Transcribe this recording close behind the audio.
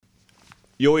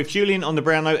You're with Julian on the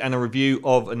Brown Note and a review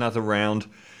of Another Round.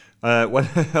 A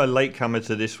latecomer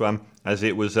to this one, as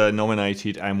it was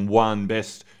nominated and won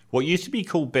what used to be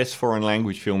called Best Foreign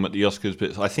Language Film at the Oscars,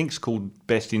 but I think it's called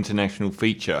Best International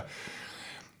Feature,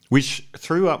 which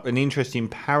threw up an interesting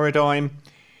paradigm.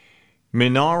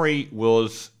 Minari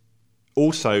was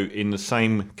also in the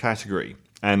same category,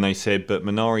 and they said, but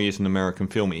Minari is an American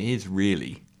film. It is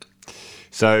really.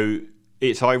 So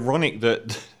it's ironic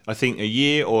that I think a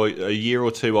year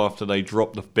or two after they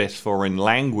dropped the Best Foreign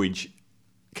Language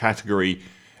category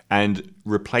and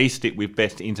replaced it with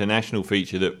Best International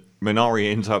Feature, that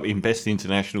Minari ends up in Best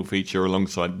International Feature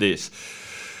alongside this.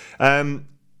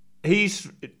 He's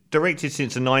directed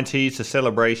since the 90s, The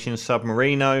Celebration,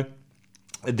 Submarino,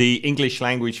 the English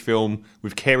language film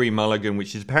with Carey Mulligan,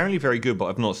 which is apparently very good, but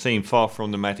I've not seen, Far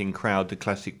From the Madding Crowd, the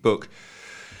classic book.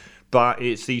 But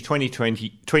it's the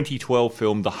 2012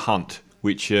 film The Hunt,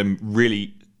 which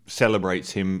really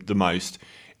celebrates him the most.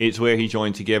 It's where he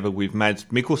joined together with Mads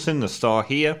Mikkelsen, the star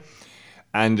here,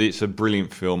 and it's a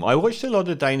brilliant film. I watched a lot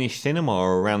of Danish cinema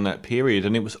around that period,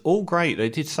 and it was all great. They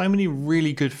did so many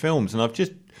really good films, and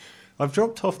I've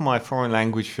dropped off my foreign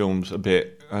language films a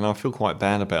bit, and I feel quite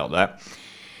bad about that.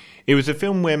 It was a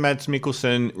film where Mads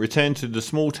Mikkelsen returned to the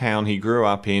small town he grew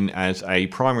up in as a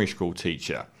primary school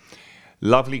teacher.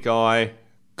 Lovely guy,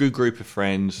 good group of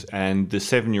friends, and the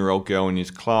 7-year-old girl in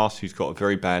his class who's got a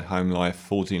very bad home life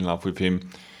falls in love with him.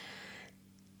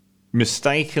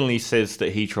 Mistakenly says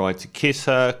that he tried to kiss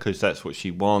her because that's what she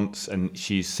wants, and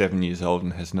she's 7 years old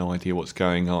and has no idea what's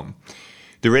going on.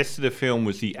 The rest of the film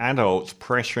was the adults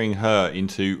pressuring her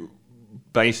into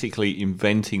basically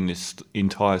inventing this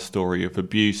entire story of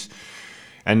abuse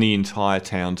and the entire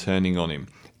town turning on him.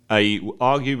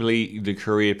 Arguably the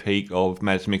career peak of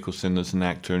Mads Mikkelsen as an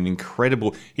actor, an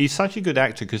incredible... He's such a good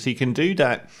actor because he can do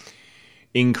that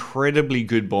incredibly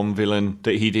good Bond villain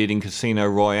that he did in Casino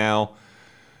Royale,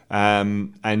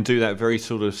 and do that very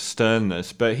sort of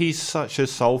sternness. But he's such a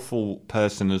soulful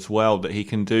person as well that he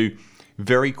can do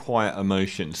very quiet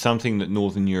emotion, something that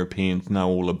Northern Europeans know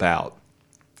all about.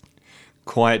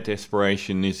 Quiet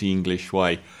desperation is the English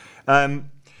way.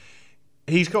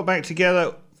 He's got back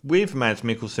together with Mads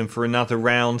Mikkelsen for Another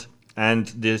Round, and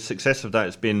the success of that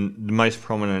has been the most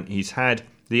prominent he's had.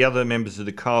 The other members of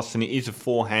the cast, and it is a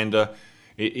four-hander,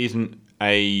 it isn't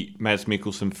a Mads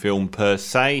Mikkelsen film per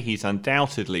se. He's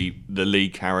undoubtedly the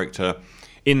lead character.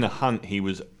 In The Hunt, he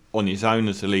was on his own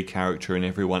as the lead character and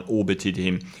everyone orbited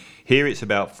him. Here it's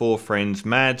about four friends: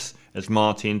 Mads as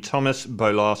Martin, Thomas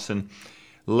Bo Larsen,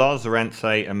 Lars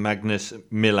Ranthe and Magnus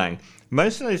Millang.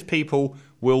 Most of those people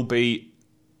will be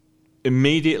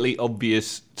immediately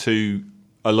obvious to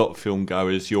a lot of film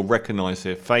goers. You'll recognise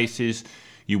their faces.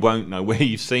 You won't know where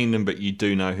you've seen them, but you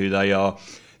do know who they are.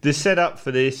 The setup for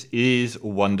this is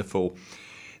wonderful.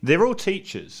 They're all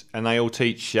teachers, and they all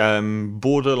teach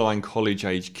borderline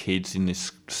college-age kids in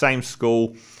this same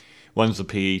school. One's a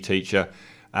PE teacher,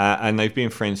 and they've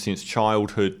been friends since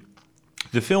childhood.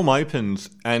 The film opens,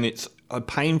 and it's a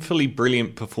painfully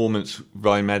brilliant performance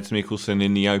by Mads Mikkelsen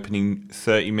in the opening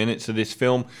 30 minutes of this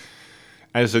film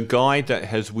as a guy that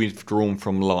has withdrawn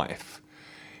from life.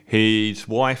 His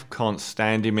wife can't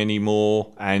stand him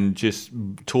anymore and just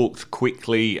talks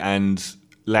quickly and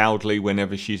loudly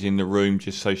whenever she's in the room,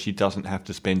 just so she doesn't have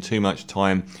to spend too much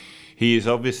time. He is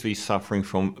obviously suffering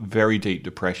from very deep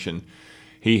depression.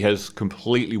 He has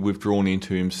completely withdrawn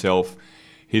into himself.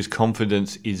 His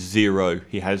confidence is zero.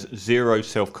 He has zero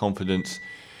self-confidence,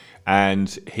 and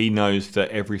he knows that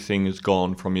everything is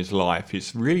gone from his life.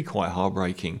 It's really quite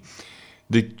heartbreaking.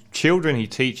 The children he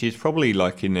teaches, probably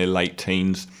like in their late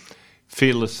teens,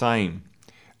 feel the same.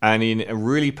 And in a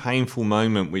really painful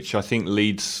moment, which I think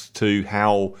leads to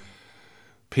how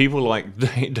people like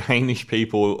Danish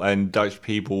people and Dutch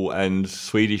people and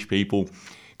Swedish people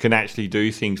can actually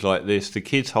do things like this. The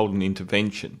kids hold an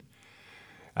intervention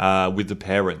with the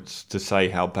parents to say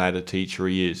how bad a teacher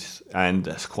he is, and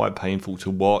that's quite painful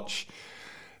to watch.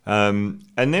 And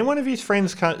then one of his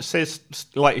friends says,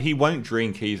 like, he won't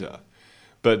drink either,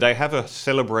 but they have a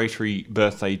celebratory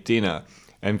birthday dinner,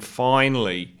 and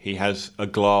finally he has a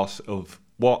glass of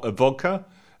a vodka,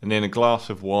 and then a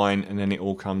glass of wine, and then it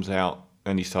all comes out,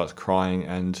 and he starts crying,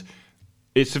 and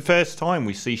it's the first time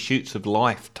we see shoots of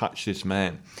life touch this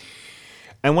man.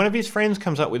 And one of his friends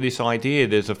comes up with this idea.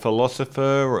 There's a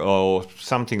philosopher, or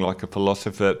something like a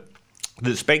philosopher,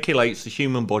 that speculates the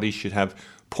human body should have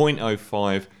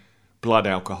 0.05 blood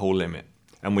alcohol limit,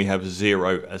 and we have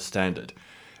 0 as standard.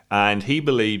 And he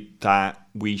believed that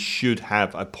we should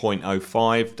have a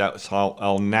 0.05. That's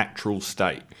our natural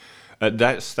state. At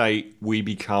that state, we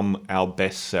become our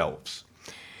best selves.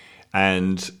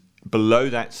 And below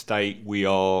that state, we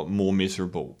are more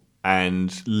miserable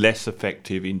and less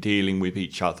effective in dealing with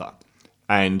each other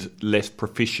and less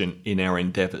proficient in our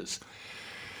endeavours.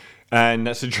 And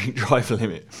that's a drink drive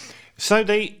limit. So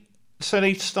they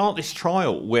start this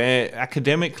trial where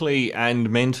academically and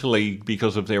mentally,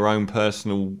 because of their own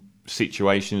personal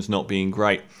situations not being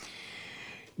great,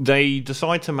 they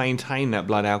decide to maintain that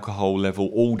blood alcohol level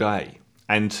all day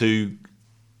and to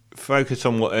focus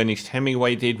on what Ernest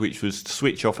Hemingway did, which was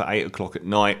switch off at 8 o'clock at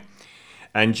night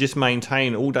and just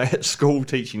maintain all day at school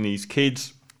teaching these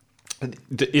kids.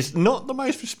 It's not the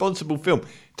most responsible film.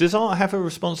 Does art have a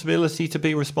responsibility to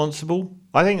be responsible?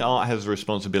 I think art has a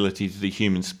responsibility to the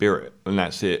human spirit, and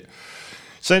that's it.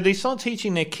 So they start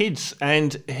teaching their kids,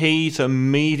 and he's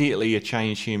immediately a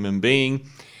changed human being.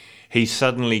 He's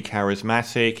suddenly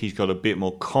charismatic. He's got a bit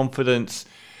more confidence.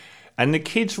 And the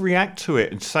kids react to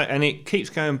it, and it keeps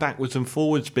going backwards and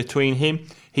forwards between him.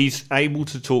 He's able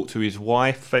to talk to his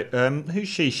wife. Who's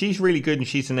she? She's really good, and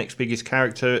she's the next biggest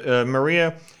character.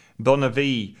 Maria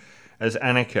Bonnevie as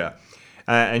Annika.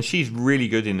 And she's really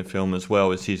good in the film as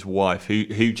well as his wife,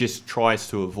 who just tries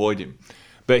to avoid him.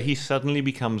 But he suddenly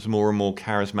becomes more and more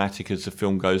charismatic as the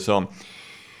film goes on.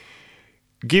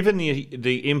 Given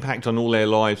the impact on all their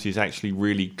lives is actually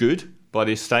really good by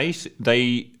this stage,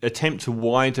 they attempt to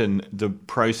widen the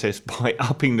process by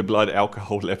upping the blood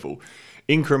alcohol level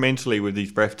incrementally with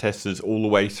these breath testers all the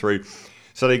way through.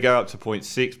 So they go up to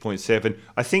 0.6, 0.7.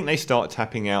 I think they start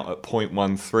tapping out at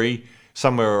 0.13,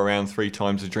 somewhere around 3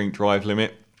 times the drink drive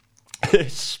limit.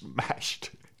 It's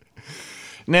smashed.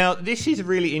 Now, this is a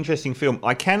really interesting film.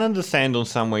 I can understand on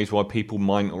some ways why people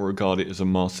might not regard it as a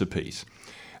masterpiece.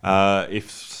 If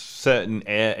certain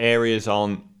areas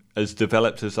aren't as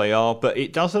developed as they are, but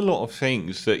it does a lot of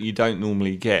things that you don't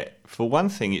normally get. For one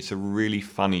thing, it's a really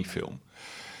funny film.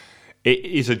 It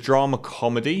is a drama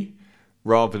comedy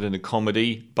rather than a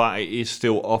comedy, but it is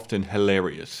still often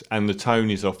hilarious, and the tone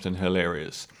is often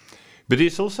hilarious. But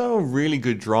it's also a really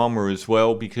good drama as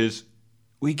well, because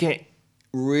we get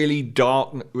really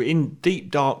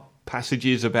deep dark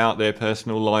passages about their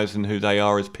personal lives and who they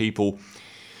are as people.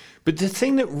 But the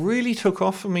thing that really took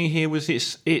off for me here was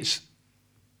it's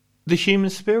the human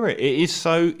spirit. It is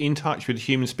so in touch with the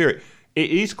human spirit. It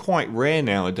is quite rare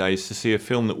nowadays to see a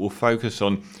film that will focus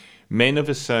on men of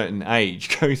a certain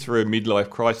age going through a midlife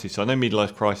crisis. I know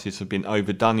midlife crises have been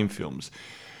overdone in films,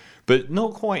 but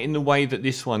not quite in the way that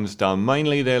this one's done.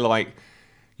 Mainly they're like,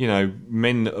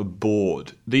 men that are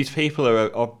bored. These people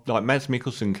are like Mads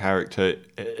Mikkelsen character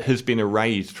has been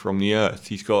erased from the earth.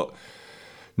 He's got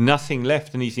nothing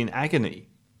left and he's in agony.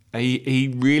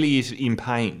 He really is in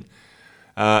pain.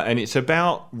 And it's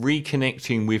about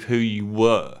reconnecting with who you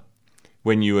were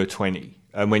when you were 20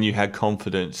 and when you had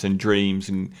confidence and dreams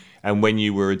and when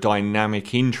you were a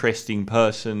dynamic, interesting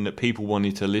person that people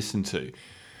wanted to listen to.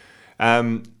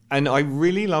 And I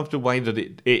really loved the way that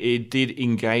it did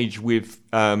engage with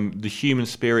the human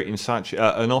spirit in such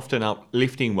an often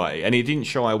uplifting way. And it didn't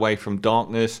shy away from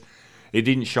darkness. It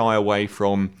didn't shy away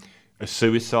from a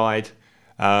suicide.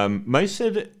 Most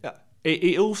of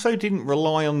it also didn't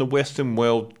rely on the Western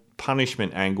world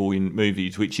punishment angle in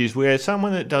movies, which is where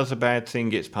someone that does a bad thing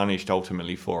gets punished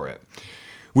ultimately for it.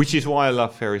 Which is why I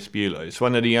love Ferris Bueller. It's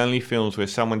one of the only films where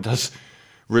someone does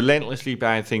relentlessly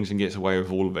bad things and gets away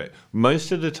with all of it.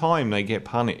 Most of the time they get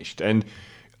punished, and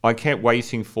I kept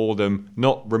waiting for them,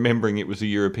 not remembering it was a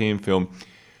European film,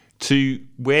 to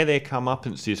wear their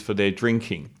comeuppances for their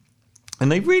drinking.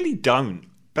 And they really don't.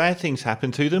 Bad things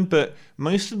happen to them, but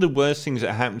most of the worst things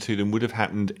that happen to them would have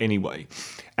happened anyway.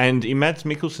 And in Mads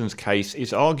Mikkelsen's case,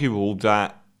 it's arguable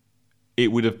that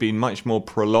it would have been much more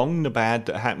prolonged, the bad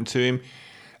that happened to him,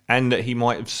 and that he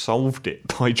might have solved it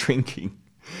by drinking.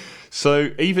 So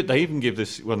they even give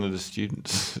one of the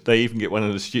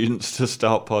students to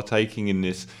start partaking in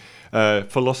this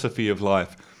philosophy of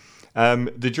life.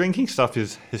 The drinking stuff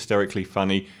is hysterically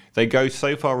funny. They go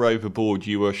so far overboard,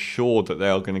 you are sure that they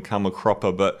are going to come a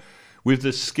cropper, but with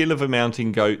the skill of a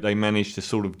mountain goat, they manage to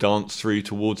sort of dance through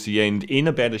towards the end in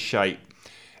a better shape.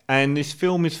 And this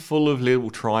film is full of little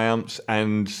triumphs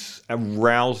and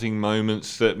rousing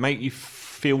moments that make you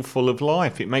feel full of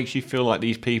life. It makes you feel like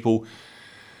these people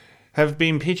have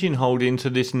been pigeonholed into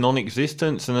this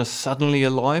non-existence and are suddenly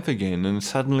alive again and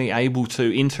suddenly able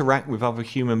to interact with other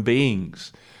human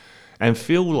beings and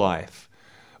feel life.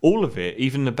 All of it,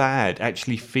 even the bad,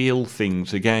 actually feel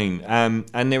things again.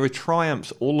 And there are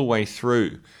triumphs all the way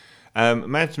through.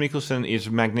 Mads Mikkelsen is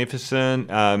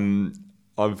magnificent.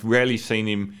 I've rarely seen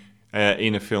him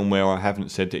in a film where I haven't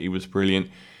said that he was brilliant.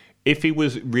 If he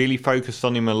was really focused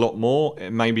on him a lot more,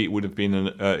 maybe it would have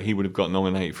been he would have got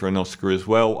nominated for an Oscar as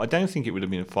well. I don't think it would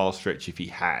have been a far stretch if he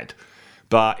had,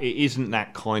 but it isn't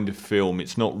that kind of film.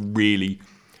 It's not really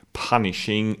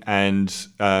punishing, and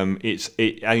it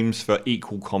aims for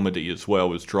equal comedy as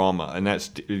well as drama, and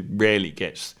it rarely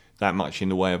gets that much in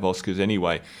the way of Oscars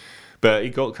anyway. But he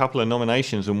got a couple of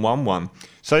nominations and won one.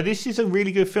 So this is a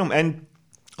really good film, and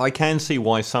I can see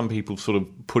why some people sort of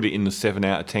put it in the 7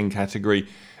 out of 10 category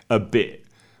a bit.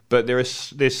 But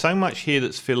there's so much here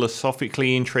that's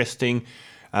philosophically interesting,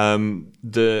 about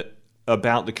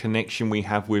the connection we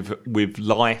have with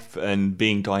life and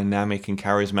being dynamic and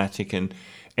charismatic and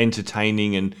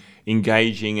entertaining and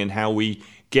engaging, and how we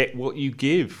get what you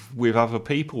give with other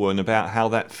people, and about how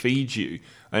that feeds you,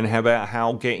 and about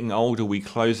how getting older we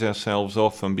close ourselves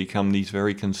off and become these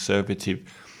very conservative,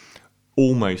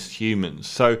 almost humans.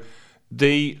 So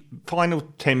the final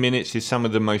 10 minutes is some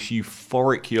of the most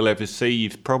euphoric you'll ever see.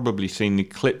 You've probably seen the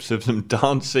clips of them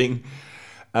dancing.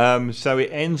 So it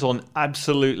ends on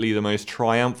absolutely the most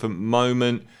triumphant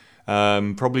moment,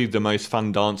 probably the most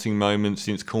fun dancing moment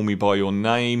since Call Me By Your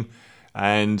Name.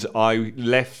 And I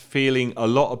left feeling a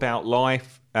lot about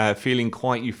life, feeling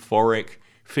quite euphoric,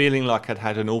 feeling like I'd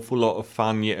had an awful lot of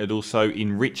fun, yet had also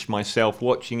enriched myself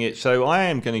watching it. So I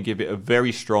am going to give it a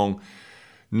very strong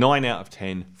 9 out of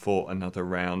 10 for Another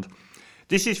Round.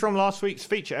 This is from last week's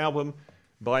feature album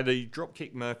by the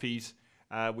Dropkick Murphys,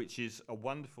 which is a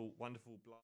wonderful, wonderful...